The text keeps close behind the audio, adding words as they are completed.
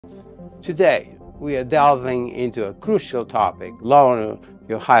Today, we are delving into a crucial topic, lowering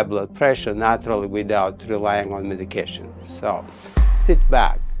your high blood pressure naturally without relying on medication. So, sit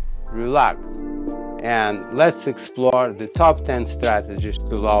back, relax, and let's explore the top 10 strategies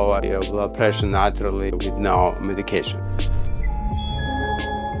to lower your blood pressure naturally with no medication.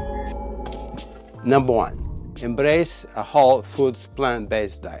 Number 1. Embrace a whole foods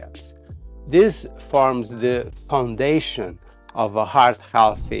plant-based diet. This forms the foundation of a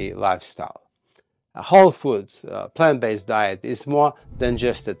heart-healthy lifestyle. A whole foods, plant-based diet is more than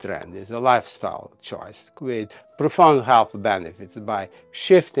just a trend. It's a lifestyle choice with profound health benefits. By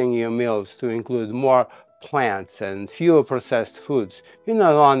shifting your meals to include more plants and fewer processed foods, you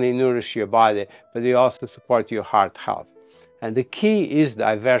not only nourish your body, but you also support your heart health. And the key is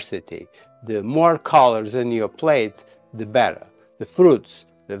diversity. The more colors on your plate, the better. The fruits,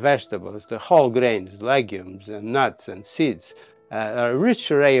 the vegetables, the whole grains, legumes, and nuts and seeds, a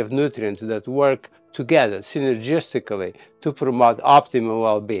rich array of nutrients that work together synergistically to promote optimal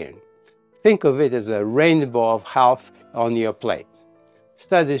well-being. Think of it as a rainbow of health on your plate.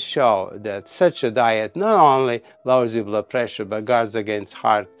 Studies show that such a diet not only lowers your blood pressure, but guards against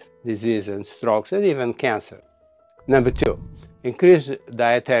heart disease and strokes and even cancer. Number 2, increase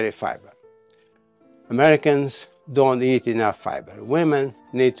dietary fiber. Americans don't eat enough fiber. Women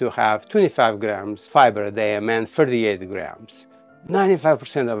need to have 25 grams fiber a day, and men 38 grams.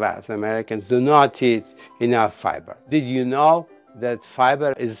 95% of us Americans do not eat enough fiber. Did you know that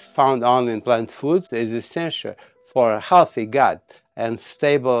fiber is found only in plant foods? It is essential for a healthy gut and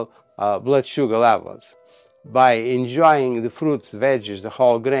stable blood sugar levels. By enjoying the fruits, veggies, the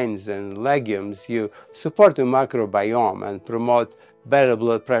whole grains, and legumes, you support the microbiome and promote better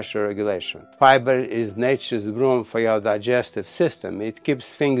blood pressure regulation. Fiber is nature's broom for your digestive system. It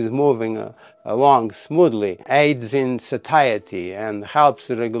keeps things moving along smoothly, aids in satiety, and helps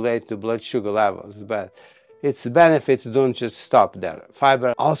regulate the blood sugar levels. But its benefits don't just stop there.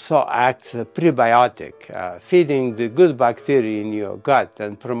 Fiber also acts as a prebiotic, feeding the good bacteria in your gut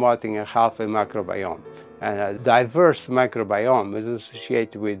and promoting a healthy microbiome. And a diverse microbiome is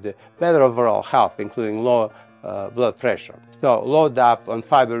associated with better overall health, including low blood pressure. So load up on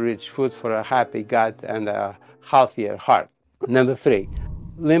fiber-rich foods for a happy gut and a healthier heart. Number 3,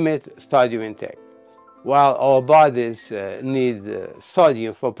 limit sodium intake. While our bodies need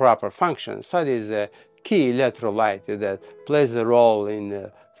sodium for proper function, sodium is a key electrolyte that plays a role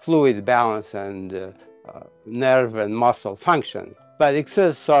in fluid balance and nerve and muscle function. But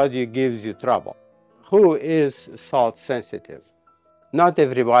excess sodium gives you trouble. Who is salt sensitive? Not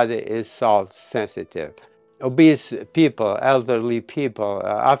everybody is salt sensitive. Obese people, elderly people,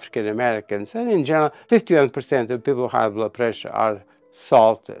 African Americans, and in general, 51% of people who have blood pressure are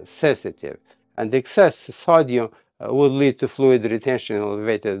salt sensitive. And excess sodium would lead to fluid retention and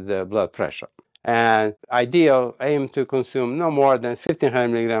elevated blood pressure. And ideal, aim to consume no more than 1,500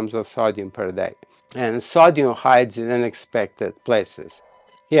 milligrams of sodium per day. And sodium hides in unexpected places.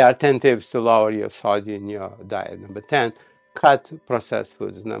 Here are 10 tips to lower your sodium in your diet. Number 10, cut processed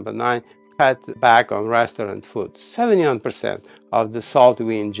foods. Number 9, cut back on restaurant foods. 71% of the salt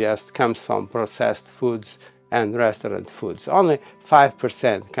we ingest comes from processed foods and restaurant foods. Only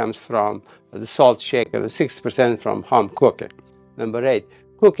 5% comes from the salt shaker and 6% from home cooking. Number 8,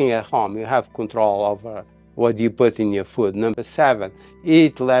 cooking at home. You have control over what you put in your food. Number 7,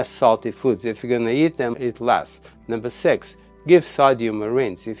 eat less salty foods. If you're going to eat them, eat less. Number 6, give sodium a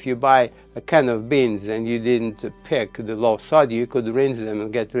rinse. If you buy a can of beans and you didn't pick the low sodium, you could rinse them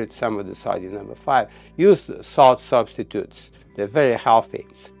and get rid of some of the sodium. Number 5, use salt substitutes. They're very healthy.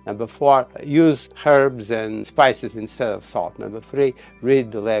 Number 4, use herbs and spices instead of salt. Number 3,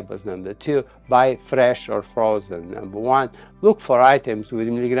 read the labels. Number 2, buy fresh or frozen. Number 1, look for items with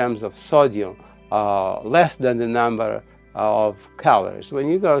milligrams of sodium less than the number of calories. When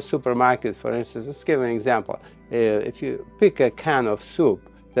you go to a supermarket, for instance, let's give an example. If you pick a can of soup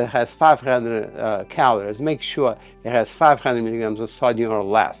that has 500 calories, make sure it has 500 milligrams of sodium or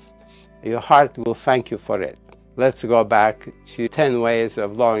less. Your heart will thank you for it. Let's go back to 10 ways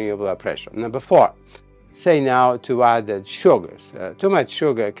of lowering your blood pressure. Number 4, say no to added sugars. Too much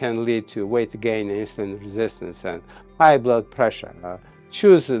sugar can lead to weight gain, insulin resistance, and high blood pressure.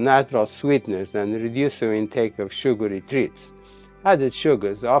 Choose natural sweeteners and reduce your intake of sugary treats. Added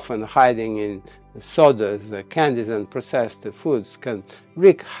sugars, often hiding in sodas, candies, and processed foods, can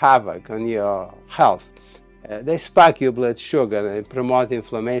wreak havoc on your health. They spike your blood sugar and promote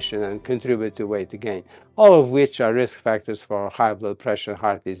inflammation and contribute to weight gain, all of which are risk factors for high blood pressure and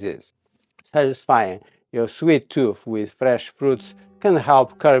heart disease. Satisfying your sweet tooth with fresh fruits can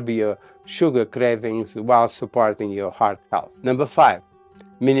help curb your sugar cravings while supporting your heart health. Number 5,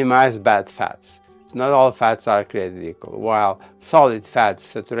 Minimize bad fats. Not all fats are created equal. While solid fats,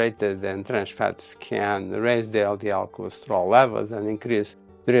 saturated and trans fats can raise the LDL cholesterol levels and increase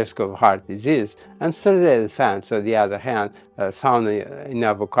the risk of heart disease, unsaturated fats, on the other hand, found in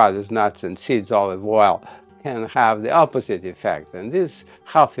avocados, nuts, and seeds, olive oil, can have the opposite effect. And this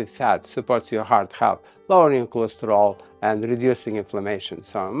healthy fat supports your heart health, lowering cholesterol and reducing inflammation.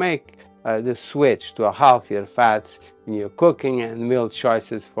 So make the switch to a healthier fats in your cooking and meal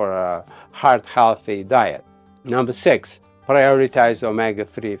choices for a heart-healthy diet. Number 6, prioritize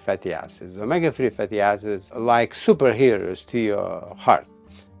omega-3 fatty acids. Omega-3 fatty acids are like superheroes to your heart.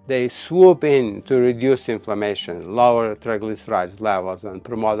 They swoop in to reduce inflammation, lower triglyceride levels, and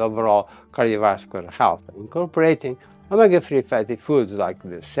promote overall cardiovascular health. Incorporating omega-3 fatty foods like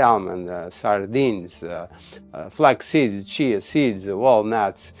the salmon, sardines, flax seeds, chia seeds,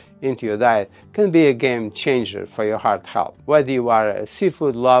 walnuts into your diet can be a game changer for your heart health. Whether you are a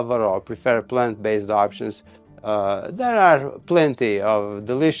seafood lover or prefer plant-based options, there are plenty of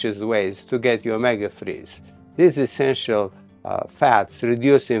delicious ways to get your omega-3s. These essential fats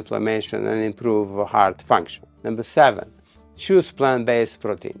reduce inflammation and improve heart function. Number 7, choose plant-based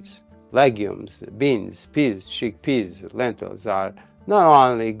proteins. Legumes, beans, peas, chickpeas, lentils are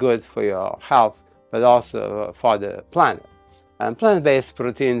not only good for your health, but also for the planet. And plant-based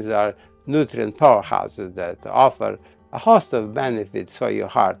proteins are nutrient powerhouses that offer a host of benefits for your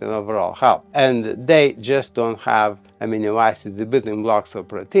heart and overall health. And they just don't have amino acids, the building blocks of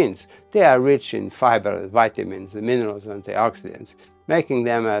proteins. They are rich in fiber, vitamins, minerals, and antioxidants, making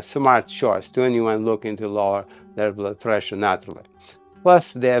them a smart choice to anyone looking to lower their blood pressure naturally.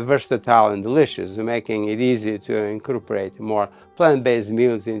 Plus, they are versatile and delicious, making it easy to incorporate more plant-based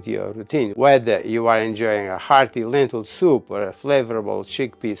meals into your routine. Whether you are enjoying a hearty lentil soup or a flavorful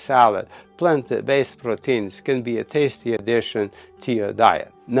chickpea salad, plant-based proteins can be a tasty addition to your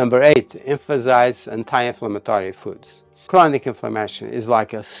diet. Number 8, emphasize anti-inflammatory foods. Chronic inflammation is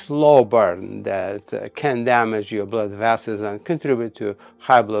like a slow burn that can damage your blood vessels and contribute to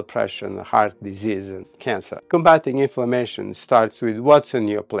high blood pressure and heart disease and cancer. Combating inflammation starts with what's on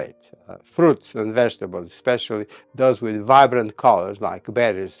your plate. Fruits and vegetables, especially those with vibrant colors like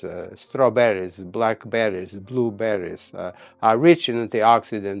berries, strawberries, blackberries, blueberries, are rich in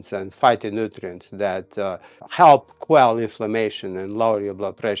antioxidants and phytonutrients that help quell inflammation and lower your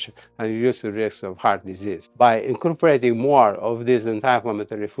blood pressure and reduce the risk of heart disease. By incorporating more of these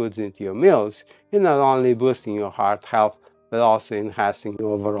anti-inflammatory foods into your meals, you're not only boosting your heart health, but also enhancing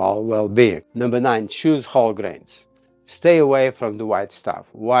your overall well-being. Number 9, choose whole grains. Stay away from the white stuff,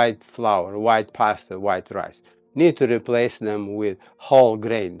 white flour, white pasta, white rice. Need to replace them with whole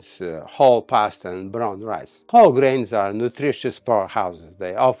grains, whole pasta, and brown rice. Whole grains are nutritious powerhouses.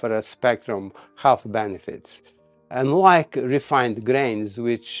 They offer a spectrum of health benefits. Unlike refined grains,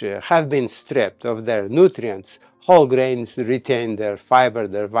 which have been stripped of their nutrients, whole grains retain their fiber,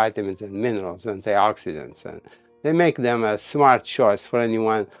 their vitamins and minerals, antioxidants, and they make them a smart choice for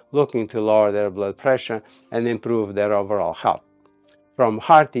anyone looking to lower their blood pressure and improve their overall health. From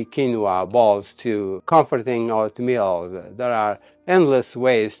hearty quinoa balls to comforting oatmeal, there are endless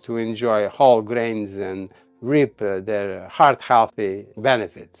ways to enjoy whole grains and reap their heart-healthy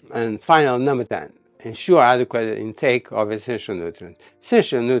benefits. And final, number 10. Ensure adequate intake of essential nutrients.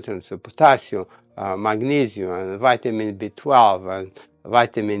 Essential nutrients of potassium, magnesium, and vitamin B12 and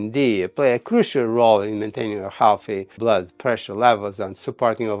vitamin D play a crucial role in maintaining healthy blood pressure levels and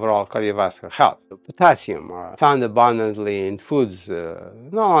supporting overall cardiovascular health. Potassium are found abundantly in foods,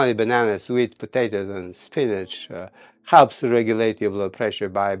 not only bananas, wheat, potatoes, and spinach, helps regulate your blood pressure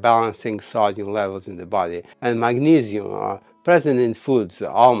by balancing sodium levels in the body. And magnesium, present in foods,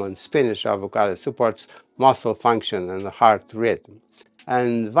 almonds, spinach, avocado, supports muscle function and heart rhythm.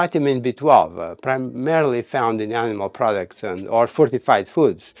 And vitamin B12, primarily found in animal products or fortified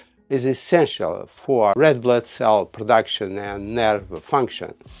foods, is essential for red blood cell production and nerve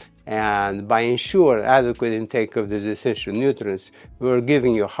function. And by ensuring adequate intake of these essential nutrients, we are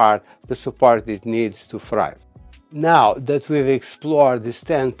giving your heart the support it needs to thrive. Now that we've explored these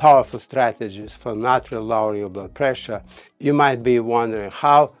 10 powerful strategies for naturally lowering your blood pressure, you might be wondering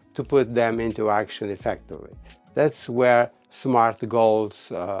how to put them into action effectively. That's where SMART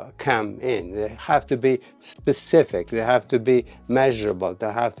goals come in. They have to be specific, they have to be measurable, they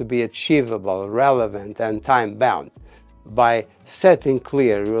have to be achievable, relevant, and time-bound. By setting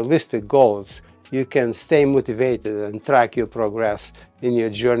clear, realistic goals, you can stay motivated and track your progress in your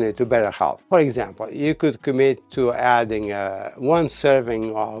journey to better health. For example, you could commit to adding 1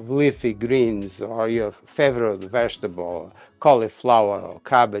 serving of leafy greens or your favorite vegetable, cauliflower or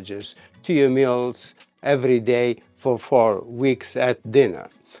cabbages, to your meals every day for 4 weeks at dinner.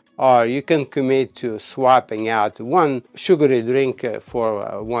 Or you can commit to swapping out one sugary drink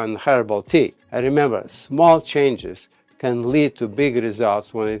for one herbal tea. And remember, small changes can lead to big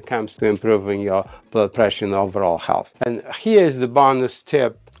results when it comes to improving your blood pressure and overall health. And here is the bonus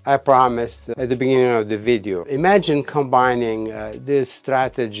tip I promised at the beginning of the video. Imagine combining these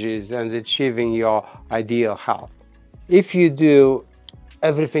strategies and achieving your ideal health. If you do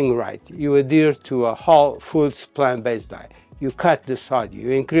everything right, you adhere to a whole foods plant-based diet, you cut the sodium,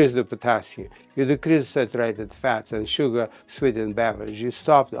 you increase the potassium, you decrease saturated fats and sugar sweetened beverage, you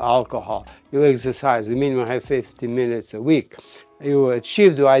stop the alcohol, you exercise a minimum of 50 minutes a week, you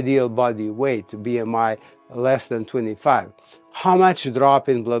achieve the ideal body weight, BMI less than 25. How much drop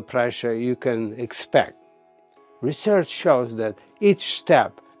in blood pressure you can expect? Research shows that each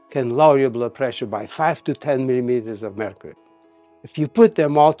step can lower your blood pressure by 5 to 10 millimeters of mercury. If you put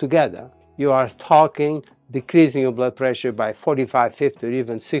them all together, you are talking decreasing your blood pressure by 45, 50, or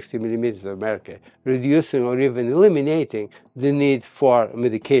even 60 millimeters of mercury, reducing or even eliminating the need for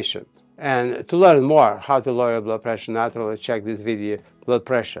medication. And to learn more how to lower your blood pressure naturally, check this video, Blood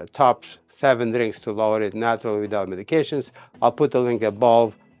Pressure, Top 7 Drinks to Lower It Naturally Without Medications. I'll put a link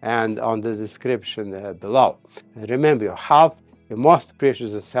above and on the description below. And remember, your health, your most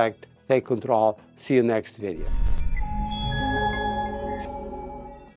precious asset. Take control. See you next video.